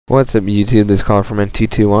What's up YouTube, this is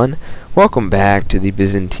CallerForman221. Welcome back to the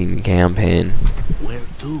Byzantine campaign. Where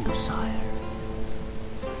to, sire?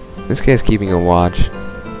 This guy's keeping a watch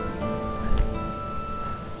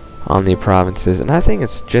on the provinces, and I think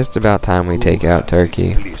it's just about time we take out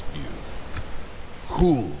Turkey.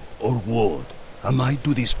 Who or what am I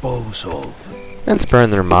to dispose of? Let's burn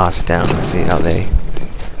their mosque down and see how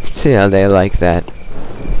they like that.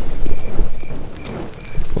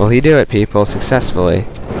 Will he do it, people, successfully?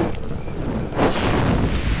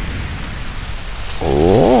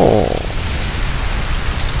 Oh.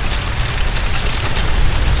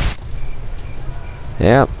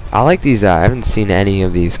 Yep, I like these. I haven't seen any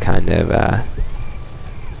of these kind of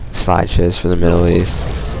slideshows for the Middle East.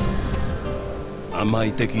 Am I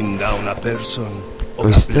taking down a person or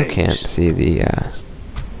We a still place? can't see the.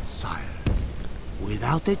 Sire,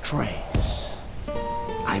 without a trace,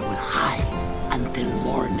 I will hide until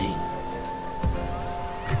morning.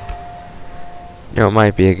 You know, it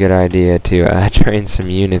might be a good idea to train some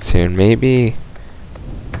units here, and maybe.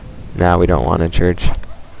 Nah, we don't want a church.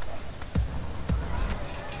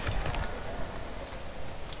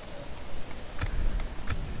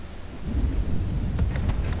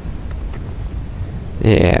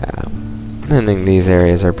 Yeah, I think these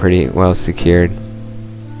areas are pretty well secured.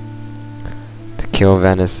 To kill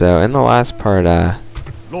Venice, though, in the last part,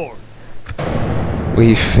 Lord.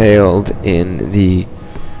 we failed in the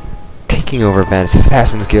taking over Venice.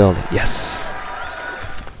 Assassin's Guild, yes.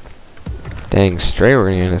 Dang, straight we're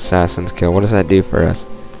gonna get an Assassin's Guild. What does that do for us?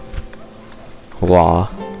 Law.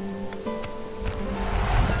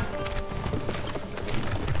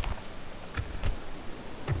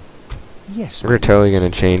 Yes, We're totally gonna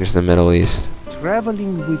change the Middle East.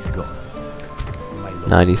 traveling with God. My lord.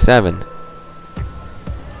 97.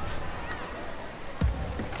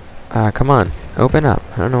 Come on, open up.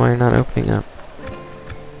 I don't know why you're not opening up.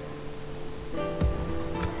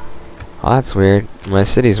 Oh, that's weird. My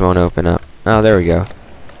cities won't open up. Oh, there we go.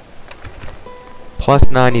 Plus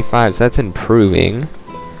 95, so that's improving.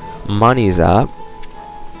 Money's up.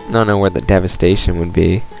 I don't know where the devastation would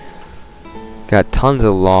be. Got tons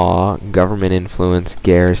of law, government influence,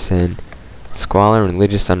 garrison, squalor, and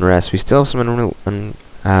religious unrest. We still have some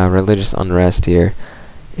religious unrest here.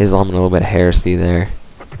 Islam and a little bit of heresy there.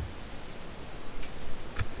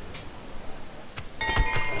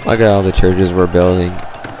 Look at all the churches we're building.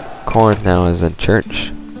 Corinth now is a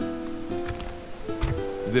church.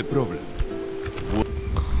 The problem.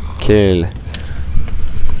 Kill.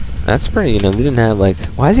 That's pretty, you know, they didn't have like...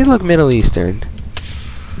 Why does he look Middle Eastern?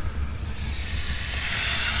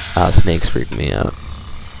 Oh, snakes freak me out.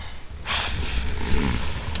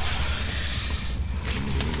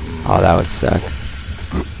 Oh, that would suck.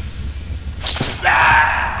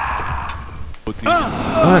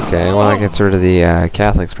 Okay, well that gets rid of the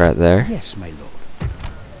Catholics part there. Yes, my lord.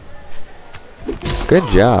 Good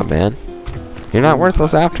job, man. You're not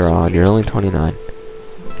worthless after all, and you're only 29.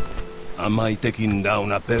 Am I taking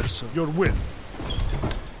down a person? Your will.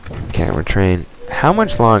 Okay, we're trained. How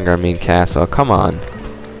much longer? I mean, castle. Come on.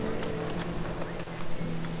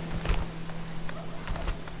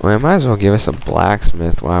 Well, might as well give us a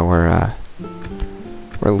blacksmith while we're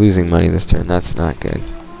losing money this turn. That's not good.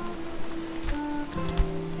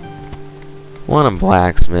 Want a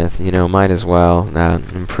blacksmith, you know, might as well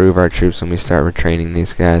improve our troops when we start retraining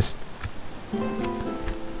these guys.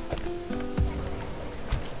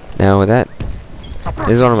 Now, that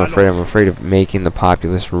is what I'm afraid. I'm afraid of making the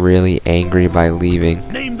populace really angry by leaving.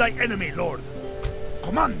 Name thy enemy, Lord.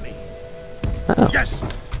 Command me. Oh, Yes.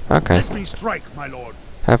 okay. Let me strike, my lord.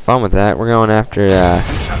 Have fun with that. We're going after, You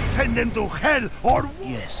shall send them to hell or...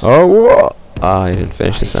 Yes. Oh, whoa! Oh, I didn't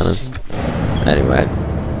finish the sentence. Anyway.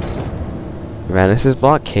 Venice is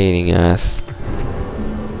blockading us.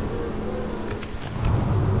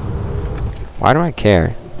 Why do I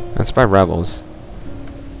care? That's by rebels.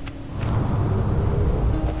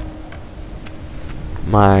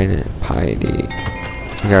 Mine piety.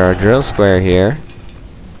 We got our drill square here.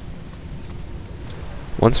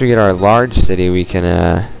 Once we get our large city, we can,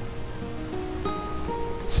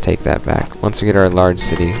 let's take that back. Once we get our large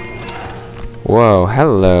city. Whoa,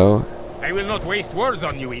 hello. I will not waste words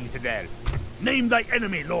on you, infidel. Name thy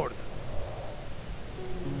enemy, Lord.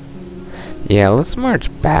 Yeah, let's march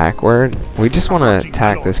backward. We just want to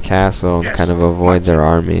attack this castle and kind of avoid their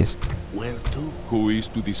armies. Where to? Who is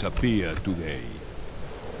to disappear today?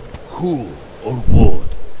 Who or what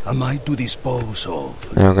am I to dispose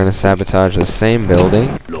of? Now we're going to sabotage the same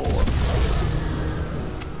building. Lord.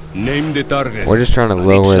 Name the target. We're just trying to and it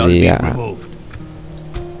lower shall be the... removed.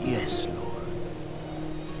 Yes, lord.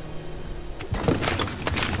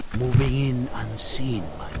 Moving in unseen,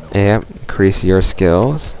 my lord. Yep, increase your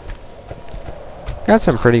skills. Got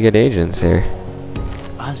some pretty good agents here.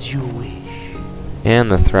 As you wish.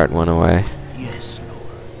 And the threat went away. Yes,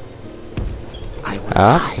 Lord. I will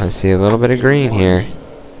Up, I see a little bit of green here.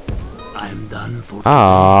 I'm done for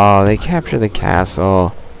Oh, they captured the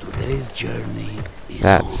castle. today's journey. Is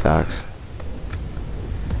That over. sucks.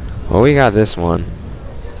 Well, we got this one.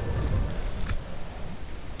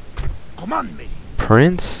 Command me.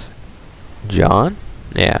 Prince John?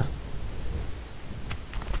 Yeah.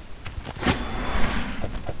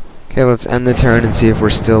 Okay, let's end the turn and see if we're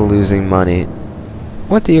still losing money.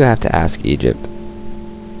 What do you have to ask Egypt?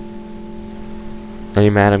 Are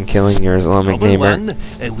you mad I'm killing your Islamic Noble neighbor?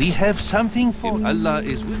 one, we have something for Allah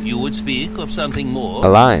is with you. Would speak of something more.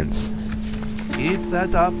 Alliance. Keep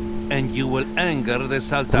that up, and you will anger the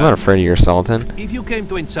Sultan. I'm not afraid of your Sultan. If you came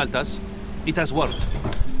to insult us, it has worked.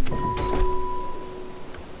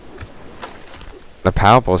 The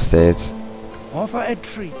Papal States. Offer a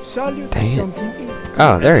treat. Salute Dang it. something.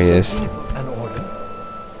 Oh, there he is. An order.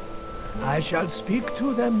 I shall speak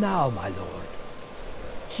to them now, my lord.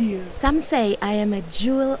 Here. Some say I am a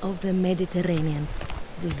jewel of the Mediterranean.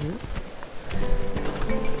 Do you?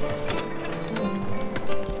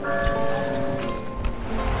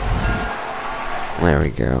 There we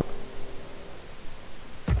go.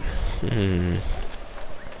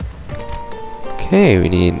 Okay, we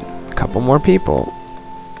need a couple more people.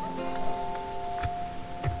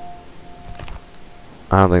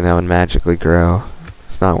 I don't think that would magically grow.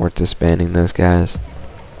 It's not worth disbanding those guys.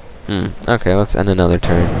 Okay, let's end another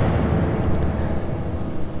turn.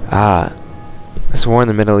 Ah, this war in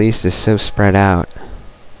the Middle East is so spread out.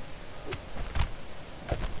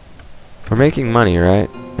 We're making money, right?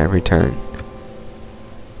 Every turn.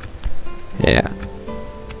 Yeah.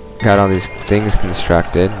 Got all these things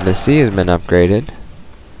constructed. The sea has been upgraded.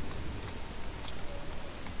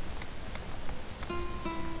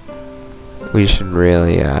 We should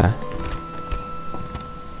really,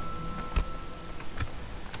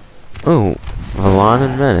 Oh, Milan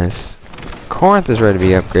and Venice. Corinth is ready to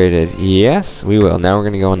be upgraded. Yes, we will. Now we're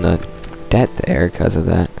gonna go into debt there because of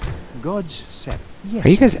that. God's set. Yes. Are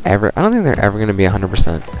you guys ever... I don't think they're ever gonna be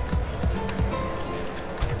 100%.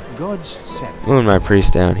 God's set. Moving my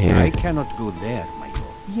priest down I here. cannot go there, my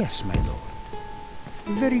lord. Yes, my lord.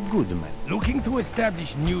 Very good, man. Looking to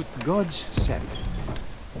establish new... God's set.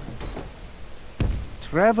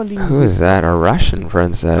 Traveling. Who is that? A Russian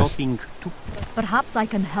princess. Stopping to Perhaps I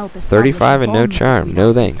can help establish 35 a and no bond charm. between No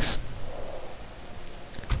us. thanks.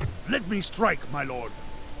 Let me strike, my lord.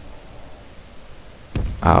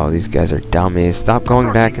 Oh, these guys are dummies. Stop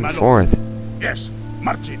going back and forth. Yes,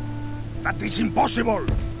 marching. That is impossible.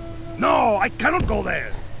 No, I cannot go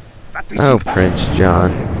there. That is Oh, impossible. Prince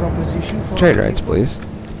John. A proposition for Trade me. rights, please.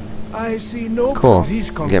 I see no Cool. This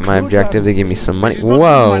Get my concludes objective our to give me some money. This is not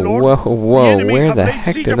Whoa, my lord. whoa, The whoa. enemy Where have the laid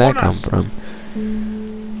heck siege did that upon come us. from?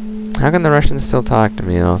 How can the Russians still talk to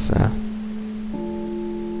me also?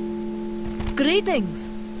 Greetings.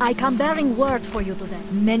 I come bearing word for you today.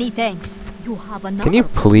 Many thanks. You have another. Can you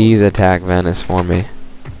please attack Venice for me?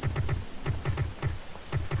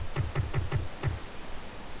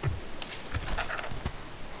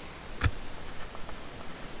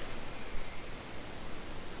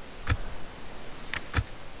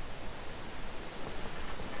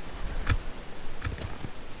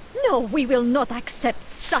 No, we will not accept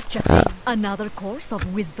such a thing. Another course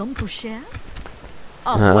of wisdom to share?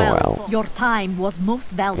 Oh, well. Your time was most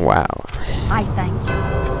valuable. Wow. I thank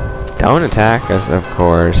you. Don't attack us, of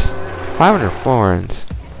course. 500 florins.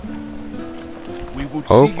 We would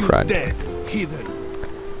Oh, see you crud. dead, heathen.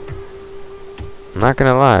 I'm not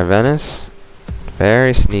gonna lie, Venice.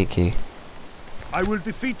 Very sneaky. I will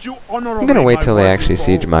defeat you honorably. I'm gonna wait my till they worthy actually foe.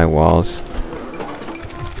 siege my walls.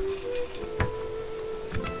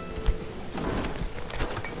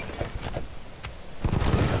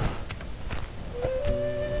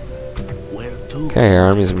 where to? Okay, our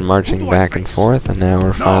army's been marching Who do I back and face? forth, and now we're No,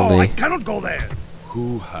 I finally cannot go there.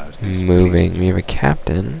 Who has this moving. We have a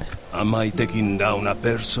captain. place? Am I taking down a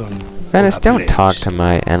person? Venice, or a don't talk place? to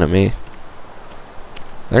my enemy.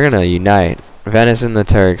 They're gonna unite. Venice and the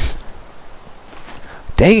Turks.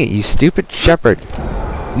 Dang it, you stupid shepherd.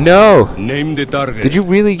 No! Name the target. Did you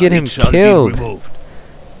really get and him it shall be killed? removed.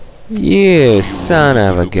 You son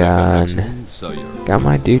of a Look like an gun. accident, sire. Got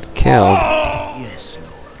my dude killed. Yes,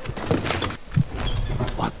 lord.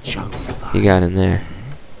 What shall we find? He got in there.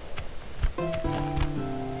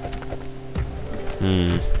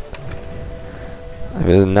 It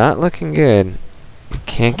is not looking good. You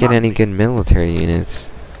can't get any good military units.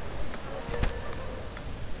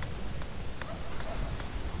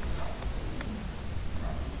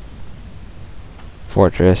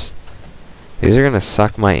 fortress. These are gonna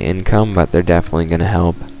suck my income, but they're definitely gonna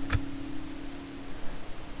help.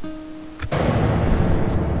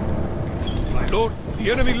 My lord,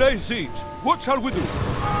 the enemy lays siege. What shall we do?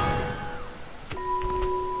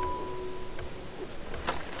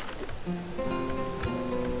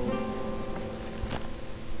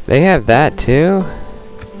 They have that too?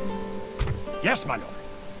 Yes, my lord.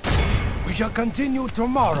 We shall continue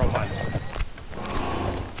tomorrow, my lord.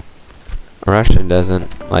 Russia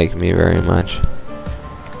doesn't like me very much.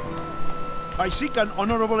 I seek an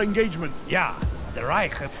honorable engagement. Yeah, the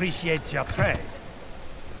Reich appreciates your trade.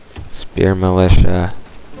 Spear militia.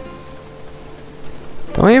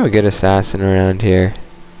 Don't we have a good assassin around here?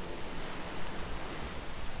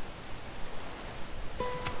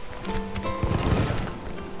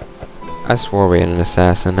 I swore we had an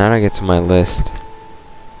assassin. How do I get to my list?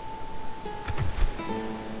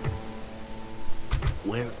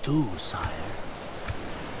 Where to, sire?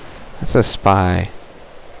 That's a spy.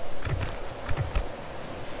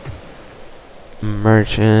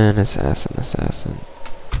 Merchant, assassin.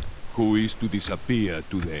 Who is to disappear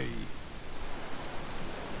today?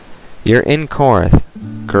 You're in Corinth.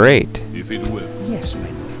 Great. If it will. Yes, my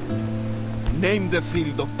lord. Name the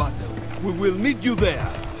field of battle. We will meet you there.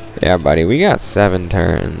 Yeah, buddy, we got 7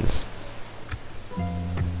 turns. I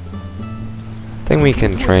think we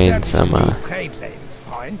can train some, trade lanes,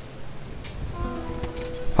 fine.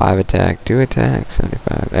 5 attack, 2 attack,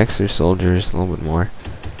 75. Extra soldiers, a little bit more.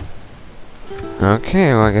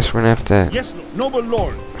 Okay, well, I guess we're gonna have to... Yes, noble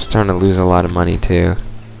lord. We're starting to lose a lot of money, too.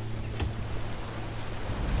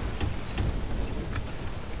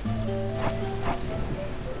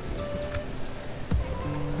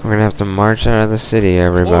 We're gonna have to march out of the city,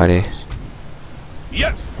 everybody. Orders.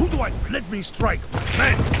 Yes, who do I... Let me strike.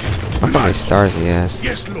 Men. Look how many stars he has.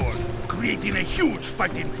 Yes, lord. Creating a huge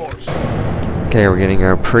fighting force. Okay, we're getting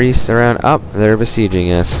our priests around. Up, they're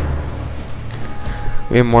besieging us.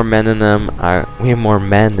 We have more men than them. We have more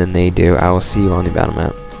men than they do. I will see you on the battle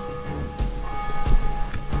map.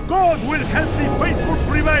 God will help the faithful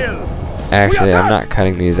prevail. Actually, I'm not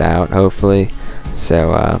cutting these out, hopefully.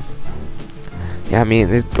 So, yeah, I mean,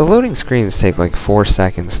 the loading screens take like 4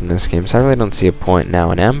 seconds in this game, so I really don't see a point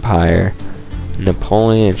now. In Empire,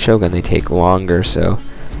 Napoleon, and Shogun, they take longer, so...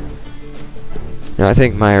 No, I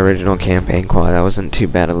think my original campaign quality, that wasn't too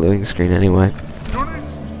bad a loading screen anyway.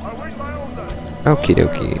 Okie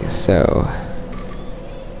dokie, so...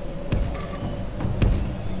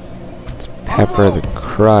 Let's pepper the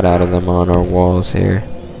crud out of them on our walls here.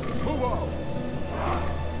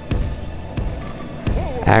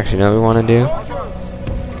 Actually, you know what we want to do?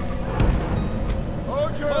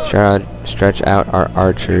 Stretch out our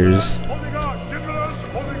archers.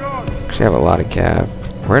 Actually, have a lot of cav.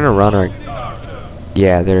 We're gonna run our...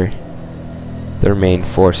 Yeah, their main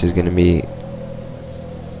force is gonna be...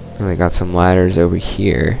 And they got some ladders over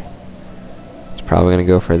here. It's probably gonna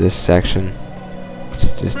go for this section.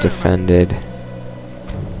 Just defended.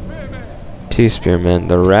 2 spearmen.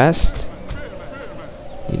 The rest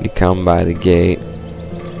need to come by the gate.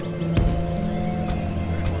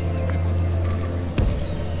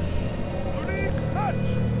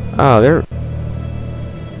 Oh, they're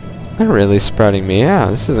really spreading me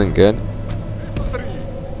out. This isn't good.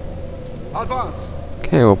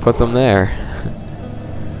 Okay, we'll put them there.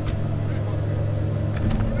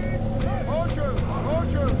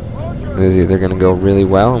 This is either gonna go really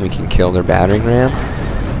well and we can kill their battering ram.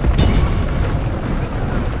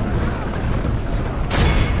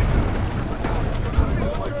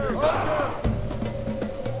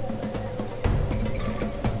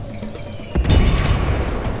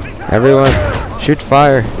 Everyone, shoot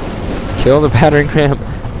fire. Kill the battering ram.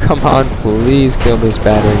 Come on, please kill this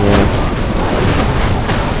battering ram.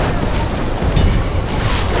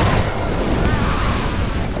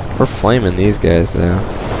 We're flaming these guys, though.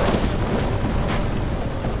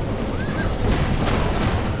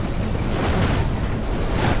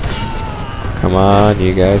 Come on,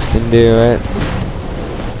 you guys can do it.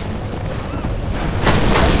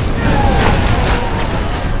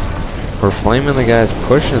 We're flaming the guys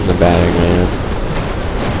pushing the battering ram.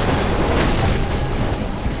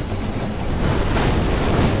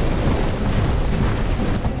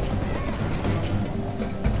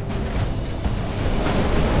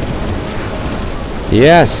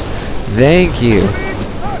 Yes, thank you.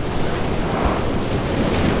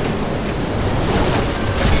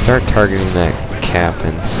 Start targeting that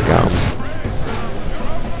captain scum.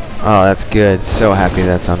 Oh, that's good. So happy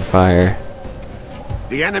that's on fire.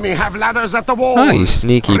 The enemy have ladders at the wall. Oh, you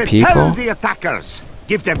sneaky people. The attackers.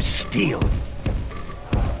 Give them steel.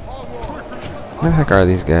 Where the heck are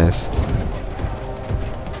these guys?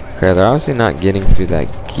 Okay, they're obviously not getting through that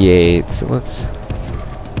gate, so let's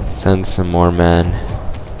send some more men.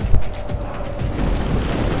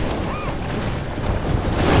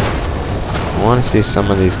 I want to see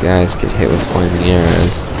some of these guys get hit with flaming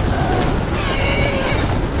arrows.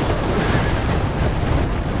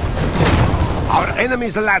 Our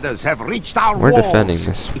enemy's ladders have reached our We're walls. defending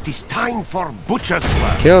this. It is time for butcher's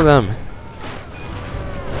work. Kill them!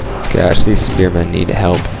 Gosh, these spearmen need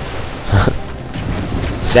help.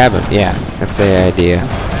 Stab him, yeah, that's the idea.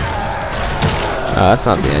 Oh, that's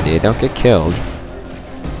not the idea, don't get killed.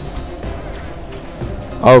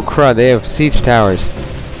 Oh crud, they have siege towers.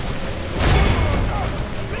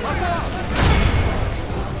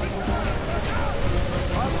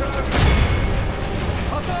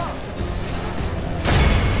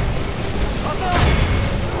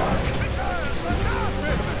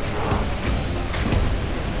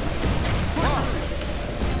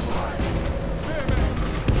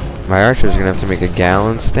 My archers are gonna have to make a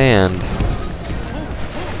gallant stand.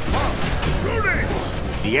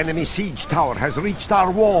 The enemy siege tower has reached our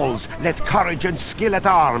walls. Let courage and skill at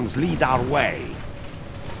arms lead our way.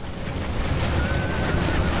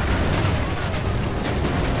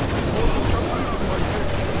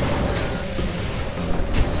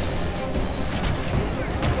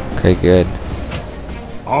 Okay, good.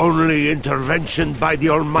 Only intervention by the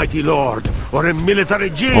Almighty Lord or a military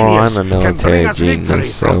genius Well, I'm a military can bring us victory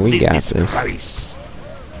genius, so from we this got this. disgrace.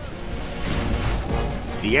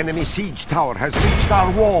 The enemy siege tower has reached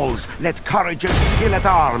our walls. Let courage and skill at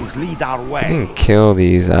arms lead our We way. can kill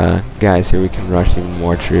these guys here. We can rush even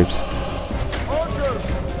more troops.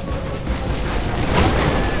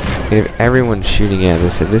 If everyone's shooting at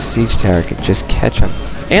this siege tower could just catch them.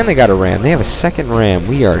 And they got a ram. They have a second ram.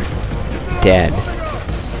 We are dead.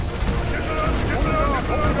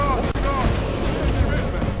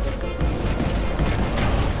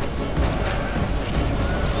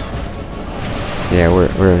 Yeah,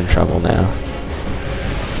 we're in trouble now.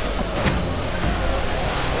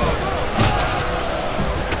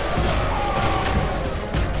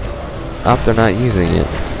 Oh, they're not using it.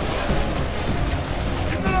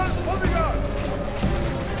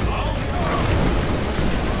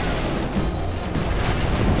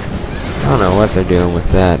 I don't know what they're doing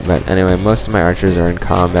with that, but anyway, most of my archers are in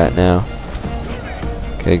combat now.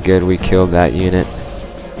 Okay, good, we killed that unit.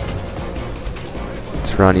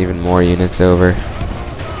 Let's run even more units over.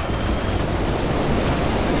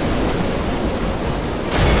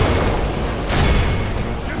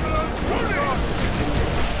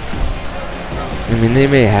 I mean, they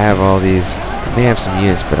may have all these, they may have some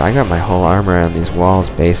units, but I got my whole armor on these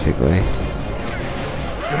walls, basically.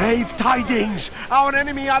 Grave tidings! Our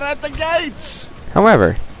enemy are at the gates!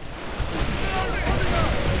 However,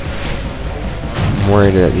 I'm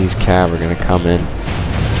worried that these cav are going to come in.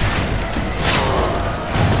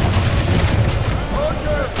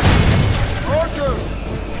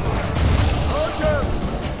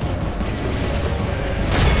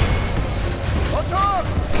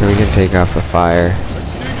 Okay, we can take off the fire.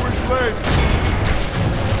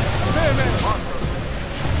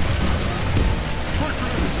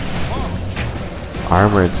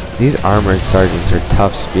 These armored sergeants are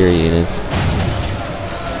tough spear units.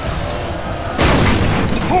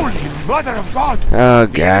 Holy Mother of God! Oh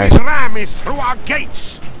The gosh, enemy's ram is through our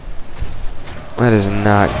gates! that is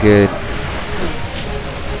not good.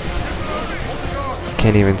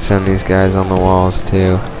 Can't even send these guys on the walls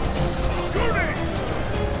too.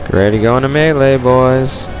 Get ready to go into melee,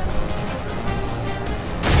 boys.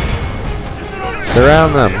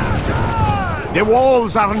 Surround them. The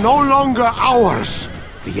walls are no longer ours.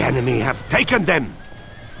 The enemy have taken them.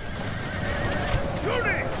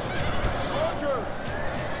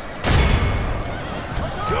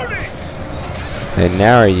 And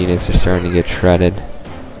now our units are starting to get shredded.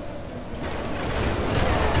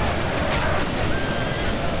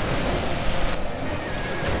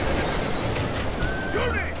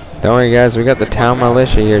 Don't worry guys, we got the town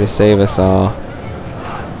militia here to save us all.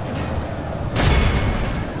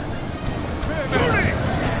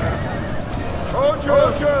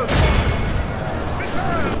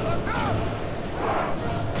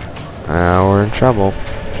 We're in trouble.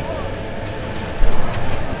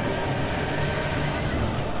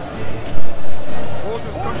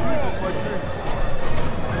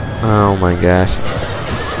 Oh my gosh.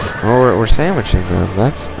 Oh, we're sandwiching them.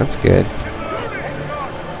 That's good.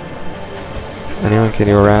 Anyone can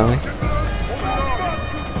do a rally?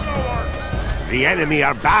 The enemy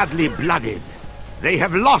are badly blooded. They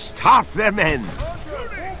have lost half their men.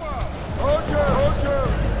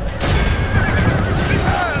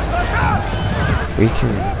 We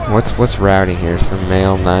can. What's routing here? Some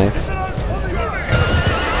male knights.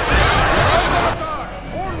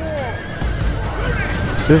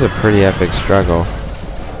 This is a pretty epic struggle.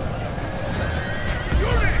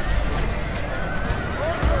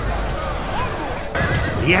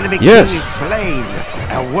 The enemy Yes. king is slain.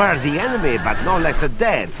 A worthy enemy, but no less a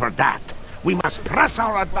dead for that. We must press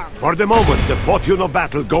our advance. For the moment, the fortune of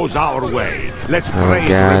battle goes our way. Let's Oh, pray it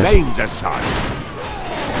gosh. remains as such.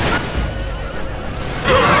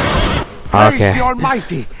 Praise Okay. the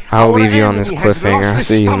Almighty. I'll Our leave you on this enemy has cliffhanger. lost I'll his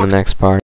see you in the stomach. next part.